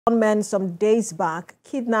Gunmen some days back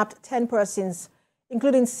kidnapped 10 persons,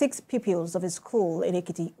 including 6 pupils of a school in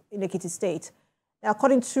Ekiti State. Now,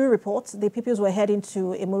 according to reports, the pupils were heading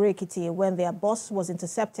to Ekiti when their bus was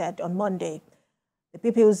intercepted on Monday. The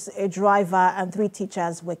pupils, a driver, and 3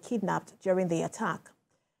 teachers were kidnapped during the attack.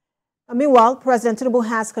 Meanwhile, President Tinubu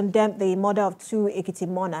has condemned the murder of 2 Ekiti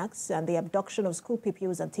monarchs and the abduction of school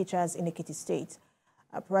pupils and teachers in Ekiti State.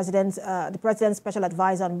 The President's Special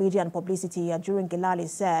Advisor on Media and Publicity, Ajurin Gilali,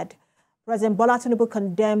 said President Bola Tinubu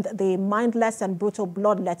condemned the mindless and brutal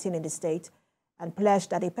bloodletting in the state and pledged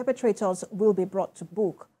that the perpetrators will be brought to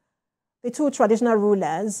book. The 2 traditional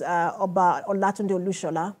rulers, Oba Olatunde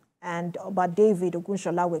Olushola and Oba David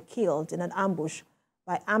Ogunshola, were killed in an ambush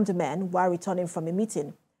by armed men while returning from a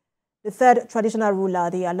meeting. The 3rd traditional ruler,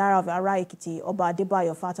 the Alara of Ara Ekiti, Oba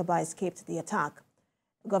Adebayo Fataba, escaped the attack.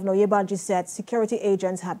 Governor Yebanji said security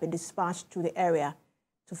agents have been dispatched to the area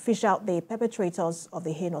to fish out the perpetrators of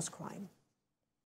the heinous crime.